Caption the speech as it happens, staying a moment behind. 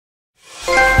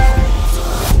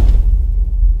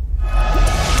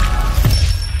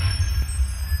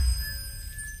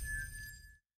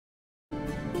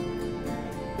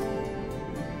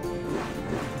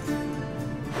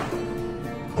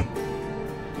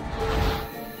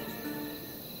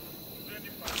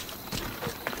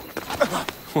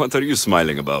What are you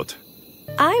smiling about?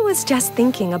 I was just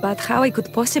thinking about how I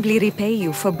could possibly repay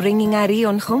you for bringing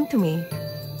Arion home to me.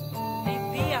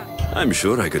 I'm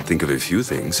sure I could think of a few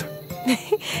things.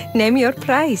 Name your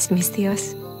price,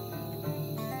 Mistios.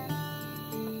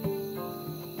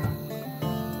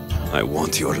 I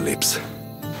want your lips.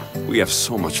 We have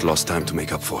so much lost time to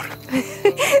make up for.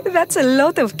 That's a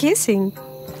lot of kissing.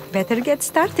 Better get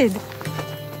started.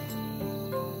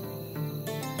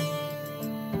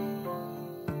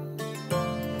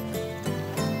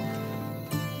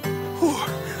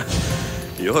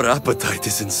 Your appetite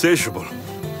is insatiable.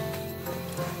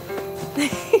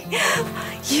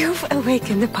 You've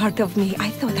awakened a part of me I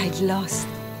thought I'd lost.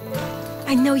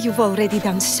 I know you've already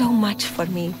done so much for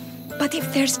me, but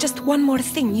if there's just one more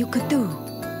thing you could do...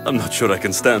 I'm not sure I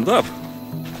can stand up.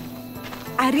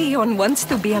 Arion wants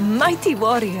to be a mighty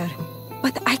warrior,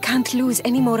 but I can't lose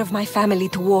any more of my family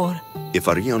to war. If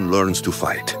Arion learns to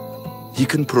fight, he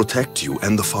can protect you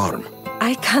and the farm.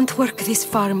 I can't work this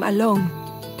farm alone.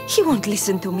 He won't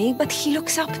listen to me, but he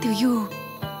looks up to you.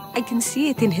 I can see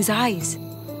it in his eyes.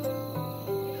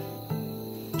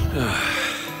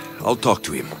 I'll talk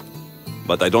to him,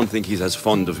 but I don't think he's as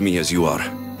fond of me as you are.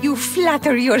 You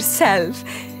flatter yourself.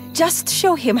 Just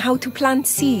show him how to plant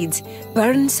seeds,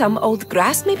 burn some old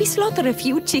grass, maybe slaughter a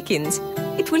few chickens.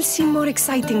 It will seem more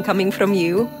exciting coming from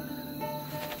you.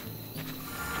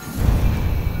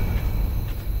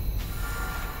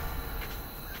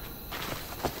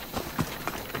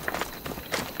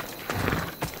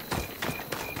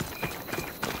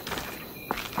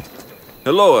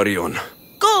 Hello, Arion.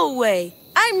 Go away.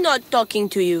 I'm not talking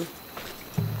to you.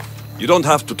 You don't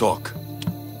have to talk,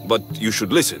 but you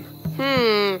should listen.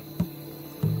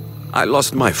 I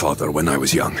lost my father when I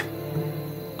was young.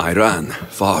 I ran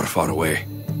far, far away.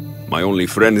 My only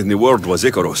friend in the world was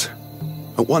Icarus.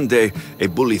 One day, a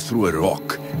bully threw a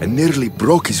rock and nearly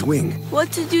broke his wing.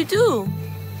 What did you do?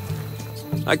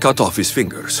 I cut off his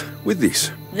fingers with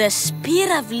this. The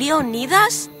spear of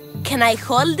Leonidas? Can I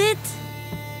hold it?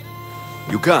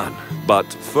 You can, but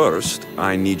first,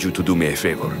 I need you to do me a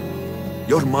favor.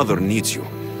 Your mother needs you.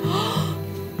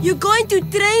 You're going to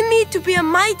train me to be a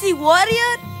mighty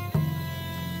warrior?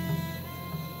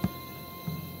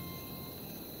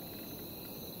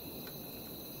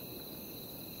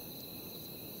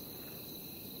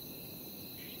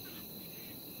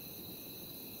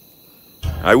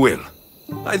 I will.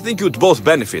 I think you'd both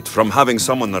benefit from having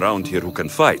someone around here who can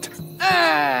fight.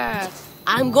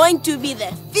 I'm going to be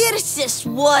the fiercest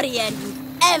warrior you've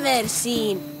ever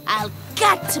seen. I'll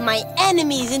cut my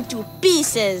enemies into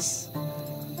pieces.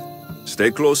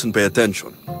 Stay close and pay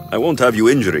attention. I won't have you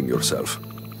injuring yourself.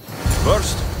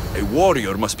 First, a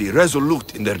warrior must be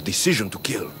resolute in their decision to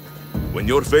kill. When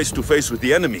you're face to face with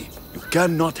the enemy, you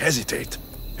cannot hesitate.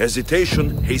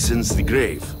 Hesitation hastens the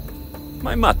grave.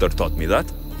 My mother taught me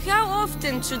that. How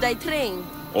often should I train?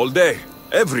 All day,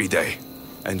 every day.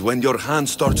 And when your hand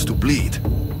starts to bleed,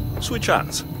 switch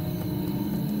hands.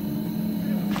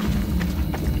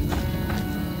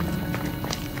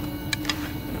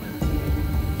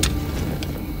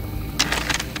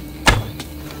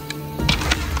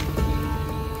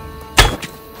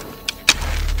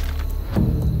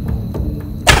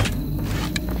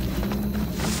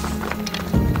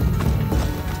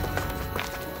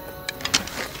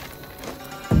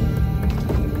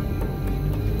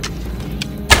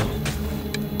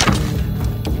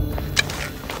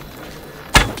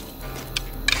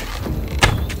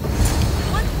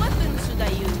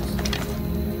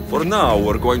 For now,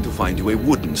 we're going to find you a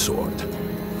wooden sword.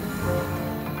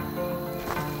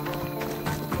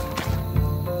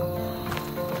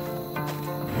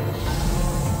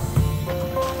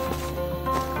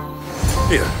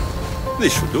 Here,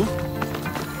 this should do.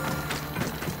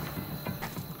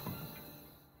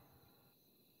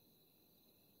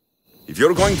 If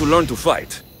you're going to learn to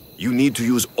fight, you need to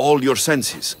use all your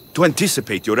senses to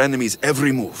anticipate your enemy's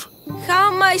every move.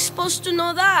 How am I supposed to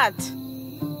know that?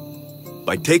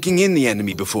 By taking in the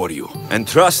enemy before you and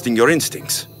trusting your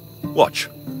instincts. Watch.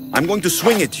 I'm going to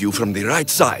swing at you from the right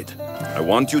side. I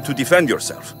want you to defend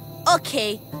yourself.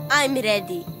 Okay, I'm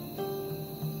ready.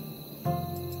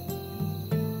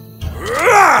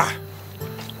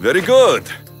 Very good.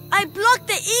 I blocked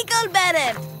the eagle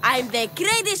better. I'm the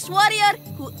greatest warrior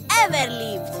who ever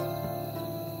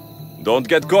lived. Don't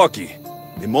get cocky.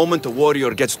 The moment a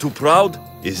warrior gets too proud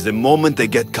is the moment they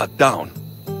get cut down.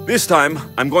 This time,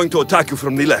 I'm going to attack you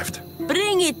from the left.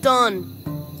 Bring it on.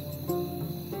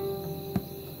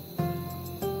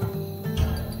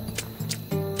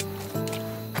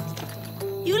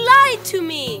 You lied to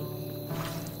me.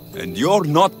 And you're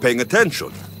not paying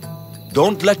attention.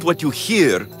 Don't let what you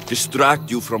hear distract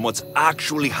you from what's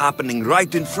actually happening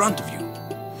right in front of you.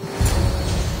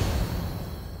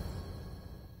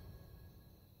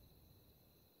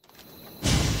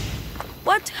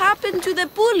 What happened to the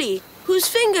bully whose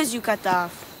fingers you cut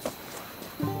off?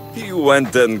 He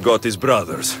went and got his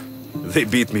brothers. They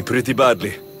beat me pretty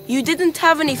badly. You didn't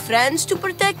have any friends to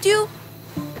protect you?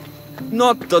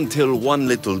 Not until one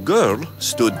little girl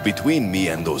stood between me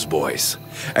and those boys,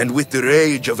 and with the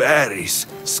rage of Ares,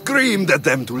 screamed at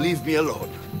them to leave me alone.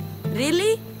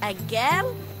 Really? A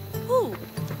girl? Who?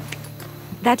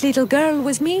 That little girl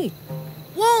was me.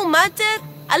 Whoa, Mater!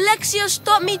 Alexios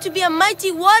taught me to be a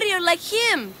mighty warrior like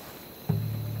him!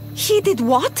 He did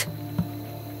what?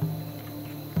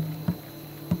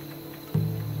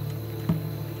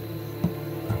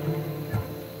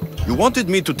 You wanted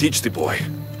me to teach the boy.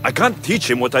 I can't teach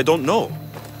him what I don't know.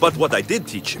 But what I did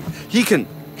teach him, he can...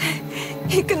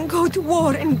 He can go to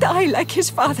war and die like his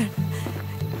father.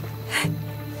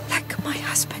 Like my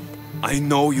husband. I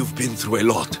know you've been through a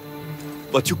lot.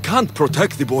 But you can't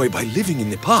protect the boy by living in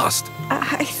the past.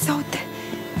 I thought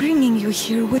bringing you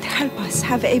here would help us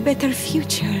have a better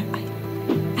future.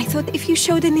 I thought if you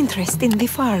showed an interest in the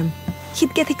farm,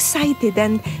 he'd get excited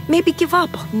and maybe give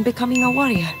up on becoming a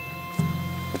warrior.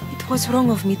 It was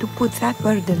wrong of me to put that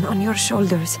burden on your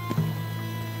shoulders.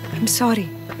 I'm sorry.